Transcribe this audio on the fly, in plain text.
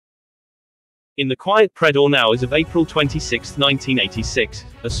In the quiet pre-dawn hours of April 26, 1986,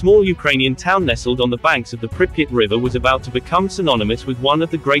 a small Ukrainian town nestled on the banks of the Pripyat River was about to become synonymous with one of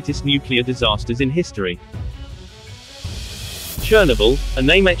the greatest nuclear disasters in history. Chernobyl, a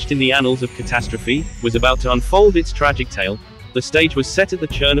name etched in the annals of catastrophe, was about to unfold its tragic tale. The stage was set at the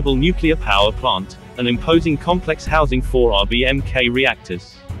Chernobyl Nuclear Power Plant, an imposing complex housing 4 RBMK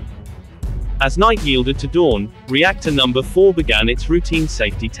reactors. As night yielded to dawn, reactor number 4 began its routine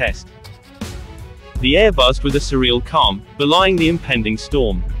safety test. The air buzzed with a surreal calm, belying the impending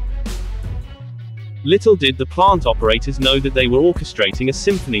storm. Little did the plant operators know that they were orchestrating a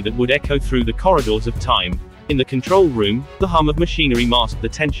symphony that would echo through the corridors of time. In the control room, the hum of machinery masked the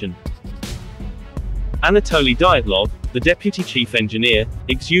tension. Anatoly Dyatlov, the deputy chief engineer,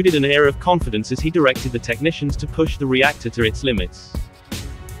 exuded an air of confidence as he directed the technicians to push the reactor to its limits.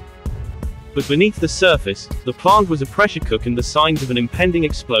 But beneath the surface, the plant was a pressure cook, and the signs of an impending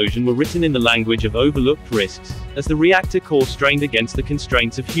explosion were written in the language of overlooked risks, as the reactor core strained against the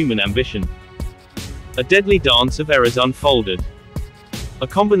constraints of human ambition. A deadly dance of errors unfolded. A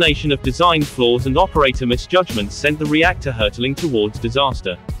combination of design flaws and operator misjudgments sent the reactor hurtling towards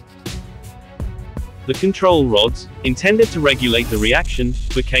disaster. The control rods, intended to regulate the reaction,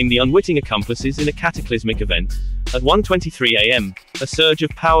 became the unwitting accomplices in a cataclysmic event. At 1:23 a.m., a surge of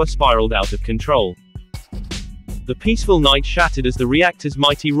power spiraled out of control. The peaceful night shattered as the reactor's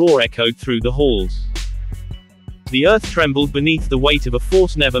mighty roar echoed through the halls. The earth trembled beneath the weight of a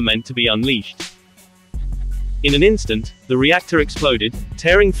force never meant to be unleashed. In an instant, the reactor exploded,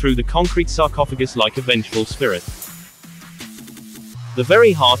 tearing through the concrete sarcophagus like a vengeful spirit. The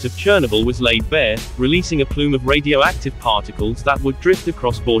very heart of Chernobyl was laid bare, releasing a plume of radioactive particles that would drift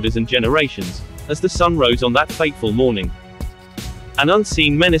across borders and generations, as the sun rose on that fateful morning. An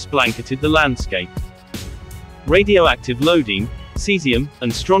unseen menace blanketed the landscape. Radioactive iodine, cesium,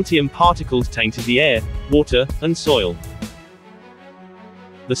 and strontium particles tainted the air, water, and soil.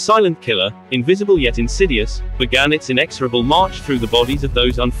 The silent killer, invisible yet insidious, began its inexorable march through the bodies of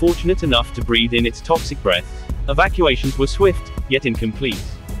those unfortunate enough to breathe in its toxic breath. Evacuations were swift, yet incomplete.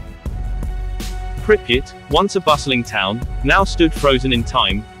 Pripyat, once a bustling town, now stood frozen in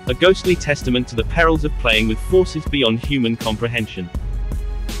time, a ghostly testament to the perils of playing with forces beyond human comprehension.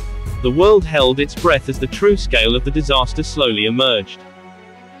 The world held its breath as the true scale of the disaster slowly emerged.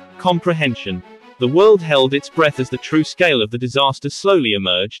 Comprehension. The world held its breath as the true scale of the disaster slowly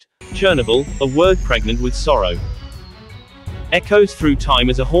emerged. Chernobyl, a word pregnant with sorrow, echoes through time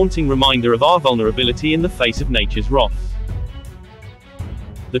as a haunting reminder of our vulnerability in the face of nature's wrath.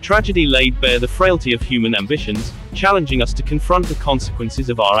 The tragedy laid bare the frailty of human ambitions, challenging us to confront the consequences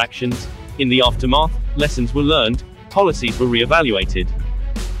of our actions. In the aftermath, lessons were learned, policies were re-evaluated,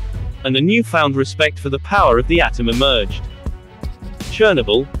 and a newfound respect for the power of the atom emerged.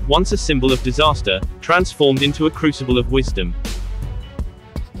 Chernobyl, once a symbol of disaster, transformed into a crucible of wisdom,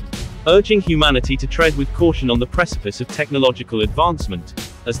 urging humanity to tread with caution on the precipice of technological advancement.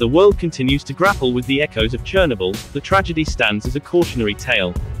 As the world continues to grapple with the echoes of Chernobyl, the tragedy stands as a cautionary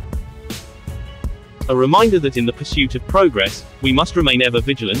tale. A reminder that in the pursuit of progress, we must remain ever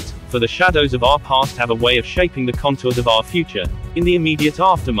vigilant, for the shadows of our past have a way of shaping the contours of our future. In the immediate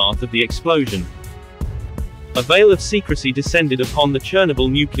aftermath of the explosion, a veil of secrecy descended upon the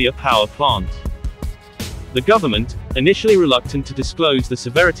Chernobyl nuclear power plant. The government, initially reluctant to disclose the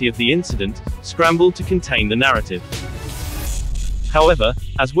severity of the incident, scrambled to contain the narrative. However,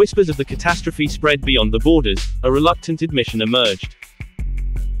 as whispers of the catastrophe spread beyond the borders, a reluctant admission emerged.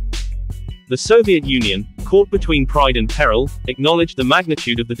 The Soviet Union, caught between pride and peril, acknowledged the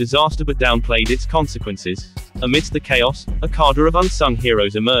magnitude of the disaster but downplayed its consequences. Amidst the chaos, a cadre of unsung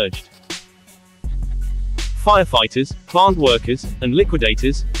heroes emerged. Firefighters, plant workers, and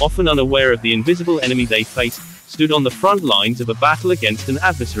liquidators, often unaware of the invisible enemy they faced, stood on the front lines of a battle against an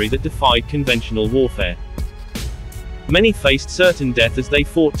adversary that defied conventional warfare. Many faced certain death as they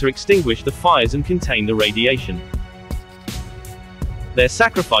fought to extinguish the fires and contain the radiation. Their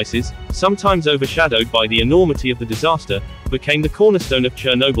sacrifices, sometimes overshadowed by the enormity of the disaster, became the cornerstone of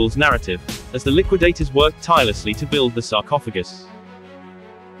Chernobyl's narrative, as the liquidators worked tirelessly to build the sarcophagus.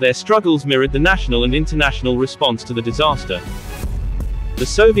 Their struggles mirrored the national and international response to the disaster. The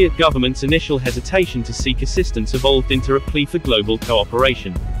Soviet government's initial hesitation to seek assistance evolved into a plea for global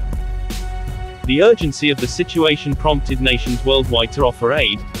cooperation. The urgency of the situation prompted nations worldwide to offer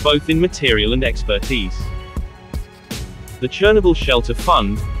aid, both in material and expertise. The Chernobyl Shelter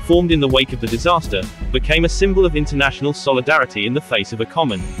Fund, formed in the wake of the disaster, became a symbol of international solidarity in the face of a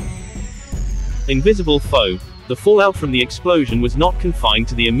common, invisible foe. The fallout from the explosion was not confined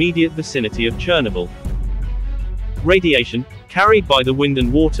to the immediate vicinity of Chernobyl. Radiation, carried by the wind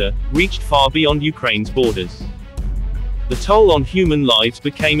and water, reached far beyond Ukraine's borders. The toll on human lives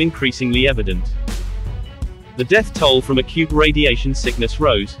became increasingly evident. The death toll from acute radiation sickness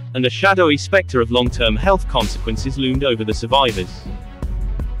rose, and a shadowy specter of long-term health consequences loomed over the survivors.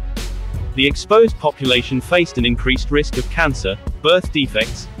 The exposed population faced an increased risk of cancer, birth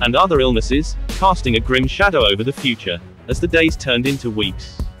defects, and other illnesses, casting a grim shadow over the future, as the days turned into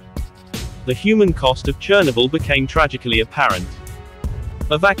weeks. The human cost of Chernobyl became tragically apparent.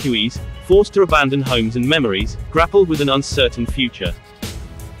 Evacuees, forced to abandon homes and memories, grappled with an uncertain future.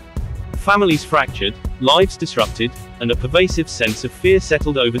 Families fractured, lives disrupted, and a pervasive sense of fear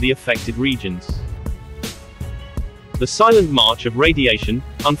settled over the affected regions. The silent march of radiation,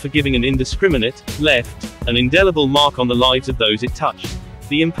 unforgiving and indiscriminate, left an indelible mark on the lives of those it touched.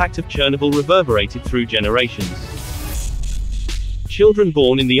 The impact of Chernobyl reverberated through generations. Children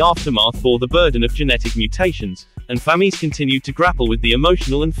born in the aftermath bore the burden of genetic mutations, and families continued to grapple with the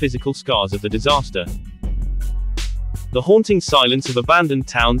emotional and physical scars of the disaster. The haunting silence of abandoned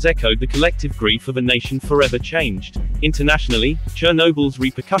towns echoed the collective grief of a nation forever changed. Internationally, Chernobyl's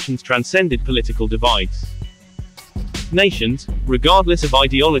repercussions transcended political divides. Nations, regardless of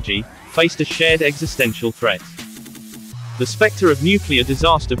ideology, faced a shared existential threat. The specter of nuclear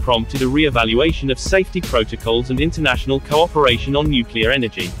disaster prompted a re-evaluation of safety protocols and international cooperation on nuclear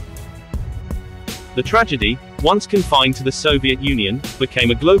energy. The tragedy, once confined to the Soviet Union,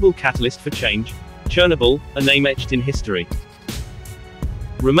 became a global catalyst for change. Chernobyl, a name etched in history,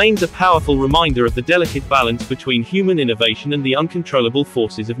 remains a powerful reminder of the delicate balance between human innovation and the uncontrollable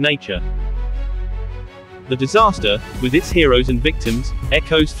forces of nature. The disaster, with its heroes and victims,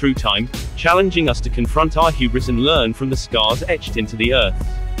 echoes through time, challenging us to confront our hubris and learn from the scars etched into the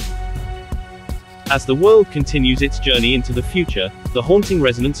earth. As the world continues its journey into the future, the haunting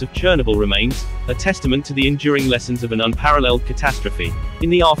resonance of Chernobyl remains, a testament to the enduring lessons of an unparalleled catastrophe. In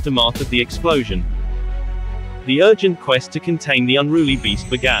the aftermath of the explosion, the urgent quest to contain the unruly beast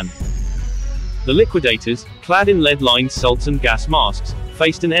began. The liquidators, clad in lead-lined salts and gas masks,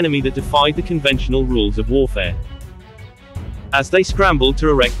 faced an enemy that defied the conventional rules of warfare. As they scrambled to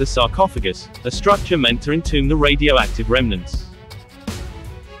erect the sarcophagus, a structure meant to entomb the radioactive remnants,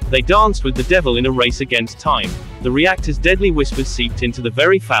 they danced with the devil in a race against time. The reactor's deadly whispers seeped into the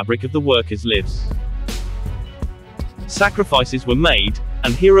very fabric of the workers' lives. Sacrifices were made,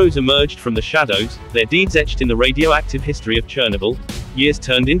 and heroes emerged from the shadows, their deeds etched in the radioactive history of Chernobyl. Years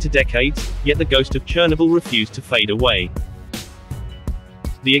turned into decades, yet the ghost of Chernobyl refused to fade away.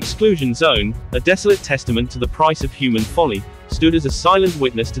 The exclusion zone, a desolate testament to the price of human folly, stood as a silent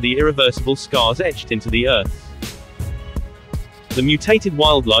witness to the irreversible scars etched into the earth. The mutated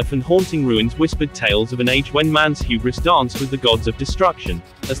wildlife and haunting ruins whispered tales of an age when man's hubris danced with the gods of destruction,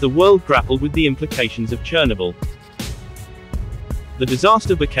 as the world grappled with the implications of Chernobyl. The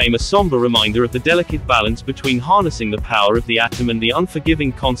disaster became a somber reminder of the delicate balance between harnessing the power of the atom and the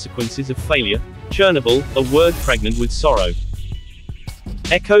unforgiving consequences of failure. Chernobyl, a word pregnant with sorrow,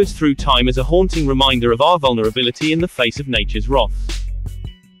 echoes through time as a haunting reminder of our vulnerability in the face of nature's wrath.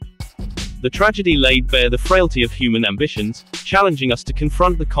 The tragedy laid bare the frailty of human ambitions, challenging us to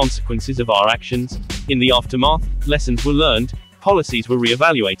confront the consequences of our actions. In the aftermath, lessons were learned, policies were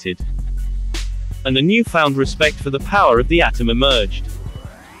re-evaluated, and a newfound respect for the power of the atom emerged.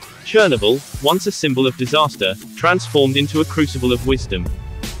 Chernobyl, once a symbol of disaster, transformed into a crucible of wisdom,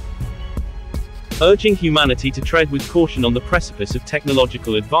 urging humanity to tread with caution on the precipice of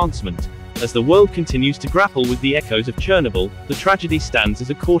technological advancement. As the world continues to grapple with the echoes of Chernobyl, the tragedy stands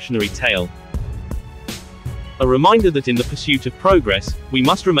as a cautionary tale. A reminder that in the pursuit of progress, we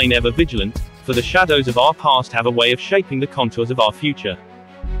must remain ever vigilant, for the shadows of our past have a way of shaping the contours of our future.